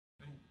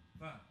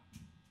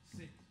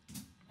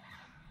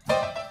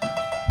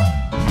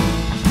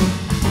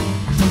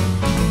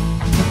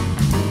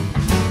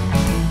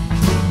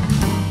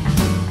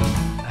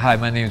Hi,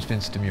 my name is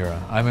Vince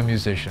Mura. I'm a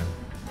musician.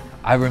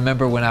 I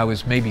remember when I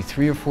was maybe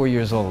 3 or 4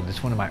 years old,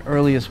 it's one of my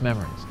earliest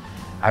memories.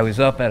 I was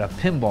up at a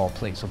pinball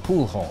place, a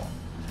pool hall,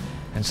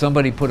 and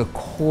somebody put a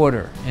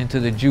quarter into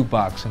the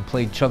jukebox and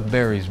played Chuck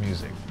Berry's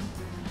music.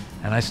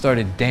 And I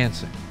started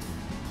dancing.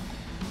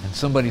 And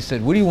somebody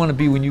said, "What do you want to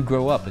be when you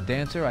grow up, a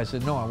dancer?" I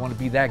said, "No, I want to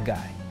be that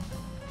guy,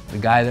 the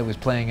guy that was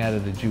playing out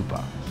of the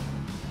jukebox."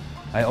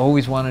 I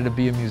always wanted to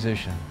be a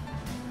musician,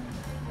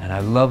 and I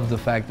love the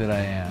fact that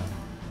I am.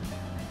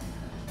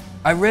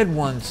 I read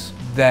once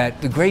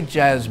that the great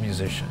jazz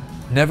musician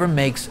never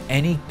makes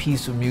any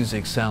piece of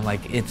music sound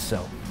like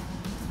itself,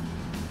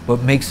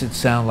 but makes it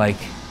sound like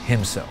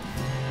himself.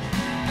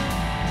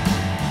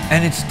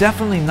 And it's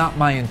definitely not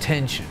my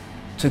intention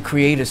to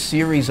create a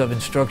series of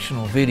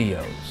instructional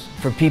videos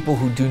for people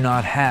who do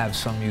not have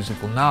some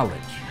musical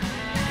knowledge.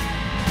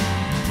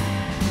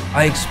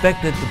 I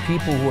expect that the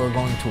people who are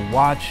going to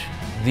watch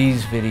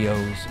these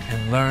videos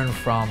and learn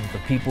from the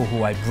people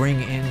who I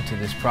bring into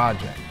this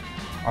project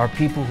are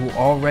people who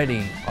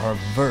already are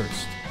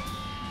versed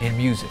in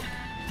music.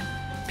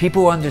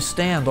 People who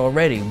understand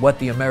already what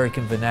the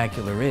American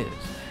vernacular is.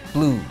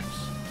 Blues,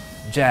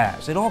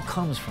 jazz, it all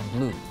comes from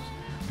blues.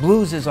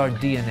 Blues is our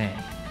DNA.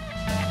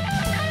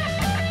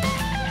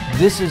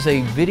 This is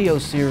a video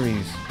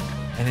series,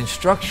 an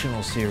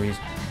instructional series,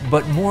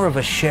 but more of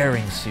a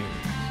sharing series.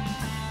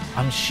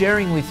 I'm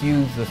sharing with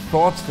you the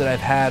thoughts that I've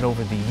had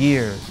over the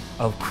years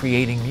of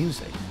creating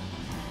music.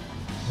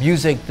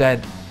 Music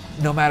that,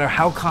 no matter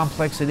how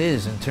complex it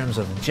is in terms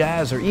of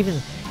jazz or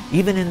even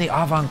in the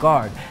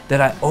avant-garde,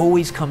 that I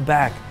always come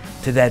back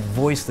to that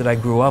voice that I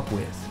grew up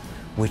with,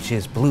 which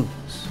is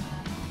blues.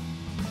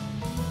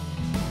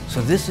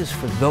 So this is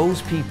for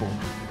those people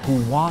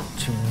who want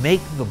to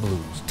make the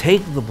blues,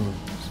 take the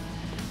blues,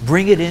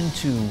 bring it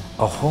into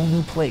a whole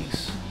new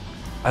place.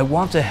 I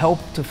want to help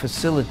to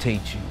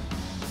facilitate you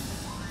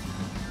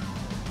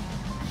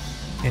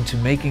into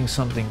making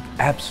something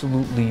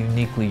absolutely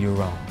uniquely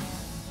your own.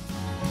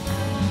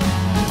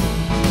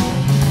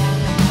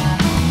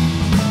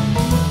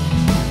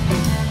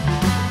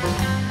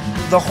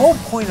 The whole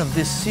point of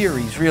this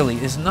series really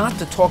is not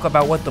to talk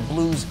about what the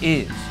blues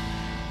is,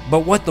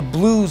 but what the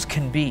blues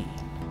can be.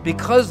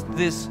 Because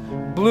this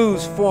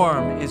blues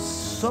form is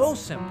so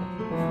simple,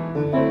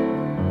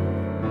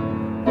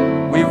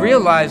 we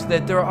realize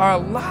that there are a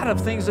lot of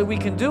things that we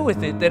can do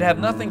with it that have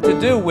nothing to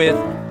do with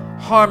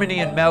harmony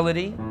and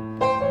melody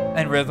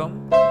and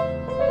rhythm,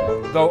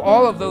 though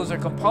all of those are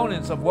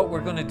components of what we're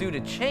going to do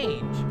to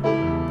change.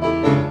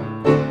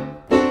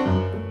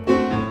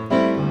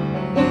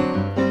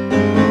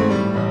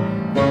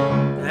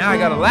 Now I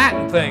got a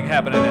Latin thing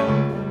happening now.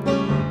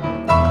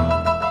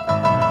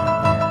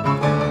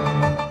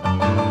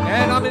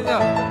 And I'm in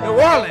New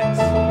Orleans.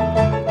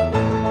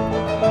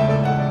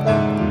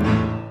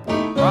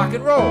 Rock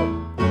and roll.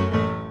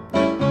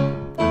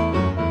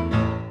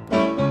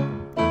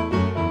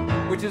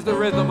 Which is the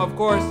rhythm, of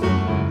course.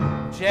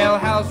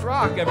 Jailhouse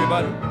rock,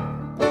 everybody.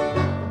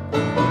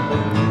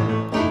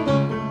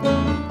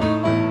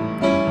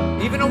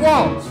 Even a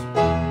waltz.